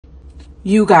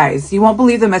You guys, you won't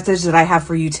believe the message that I have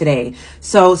for you today.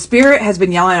 So Spirit has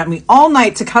been yelling at me all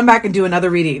night to come back and do another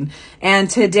reading. And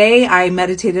today I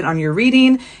meditated on your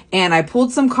reading and I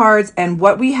pulled some cards, and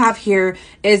what we have here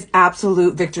is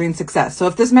absolute victory and success. So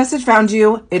if this message found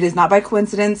you, it is not by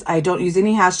coincidence. I don't use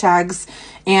any hashtags,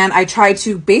 and I try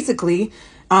to basically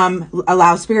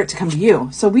allow Spirit to come to you.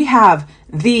 So we have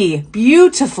the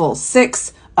beautiful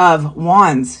Six of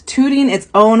Wands tooting its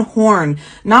own horn.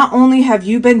 Not only have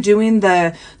you been doing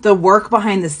the work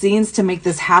behind the scenes to make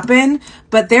this happen,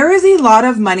 but there is a lot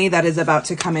of money that is about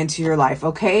to come into your life,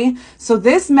 okay? So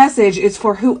this message is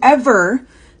for whoever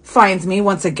finds me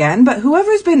once again, but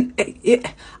whoever's been,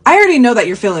 I already know that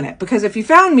you're feeling it, because if you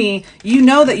found me, you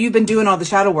know that you've been doing all the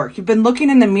shadow work. You've been looking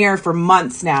in the mirror for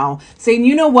months now saying,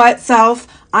 you know what, self,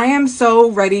 I am so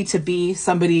ready to be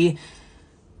somebody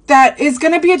that is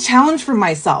going to be a challenge for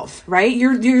myself, right?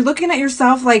 You're looking at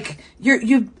yourself like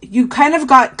you kind of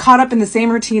got caught up in the same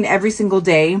routine every single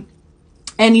day.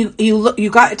 And you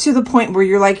got to the point where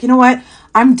you're like, you know what?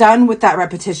 I'm done with that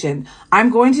repetition. I'm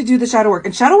going to do the shadow work.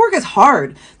 And shadow work is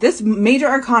hard. This major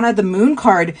arcana, the moon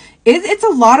card, it's a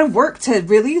lot of work to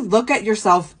really look at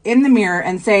yourself in the mirror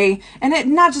and say,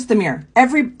 not just the mirror,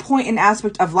 every point and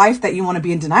aspect of life that you want to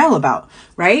be in denial about,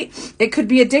 right? It could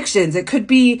be addictions. It could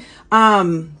be,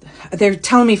 they're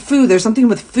telling me food. There's something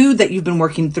with food that you've been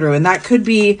working through. And that could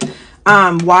be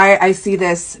why I see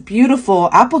this beautiful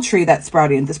apple tree that's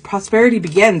sprouting. This prosperity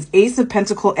begins, Ace of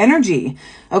Pentacle energy.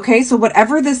 Okay, so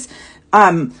whatever this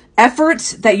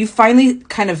effort that you finally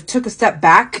kind of took a step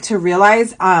back to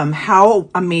realize how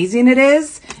amazing it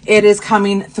is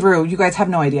coming through. You guys have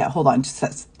no idea. Hold on,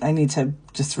 I need to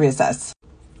just reassess.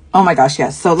 Oh my gosh,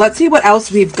 yes. So let's see what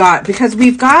else we've got, because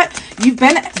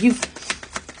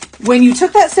when you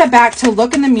took that step back to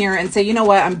look in the mirror and say, you know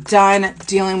what, I'm done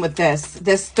dealing with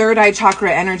this third eye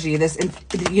chakra energy, this,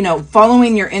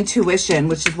 following your intuition,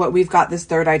 which is what we've got, this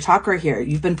third eye chakra here.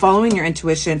 You've been following your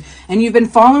intuition and you've been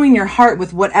following your heart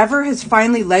with whatever has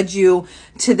finally led you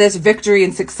to this victory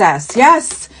and success.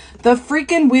 Yes. The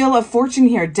freaking Wheel of Fortune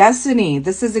here, destiny.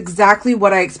 This is exactly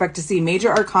what I expect to see. Major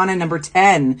Arcana number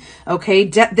 10. Okay,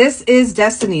 this is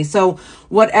destiny. So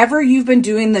whatever you've been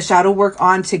doing the shadow work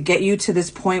on to get you to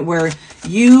this point where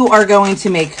you are going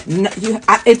to make,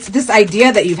 it's this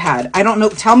idea that you've had. I don't know.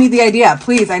 Tell me the idea,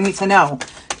 please. I need to know.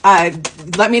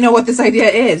 Let me know what this idea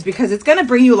is, because it's going to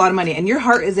bring you a lot of money and your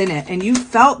heart is in it and you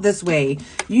felt this way.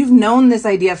 You've known this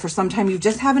idea for some time. You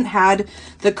just haven't had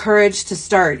the courage to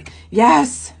start.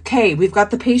 Yes. Okay. We've got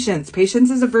the patience.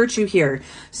 Patience is a virtue here.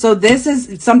 So this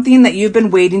is something that you've been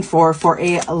waiting for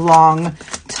a long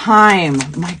time.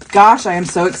 My gosh, I am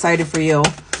so excited for you.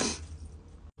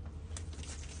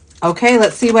 Okay.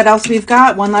 Let's see what else we've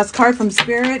got. One last card from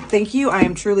Spirit. Thank you. I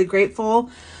am truly grateful.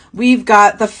 We've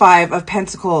got the Five of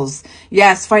Pentacles.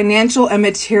 Yes, financial and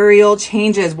material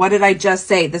changes. What did I just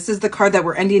say? This is the card that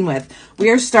we're ending with. We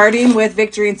are starting with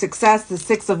victory and success, the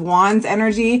Six of Wands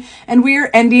energy, and we are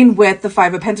ending with the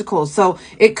Five of Pentacles. So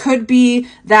it could be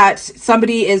that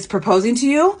somebody is proposing to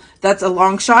you. That's a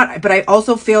long shot, but I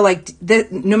also feel like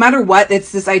no matter what,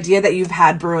 it's this idea that you've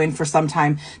had brewing for some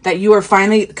time, that you are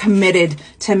finally committed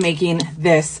to making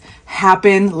this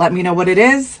happen. Let me know what it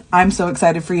is. I'm so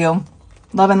excited for you.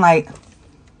 Love and light.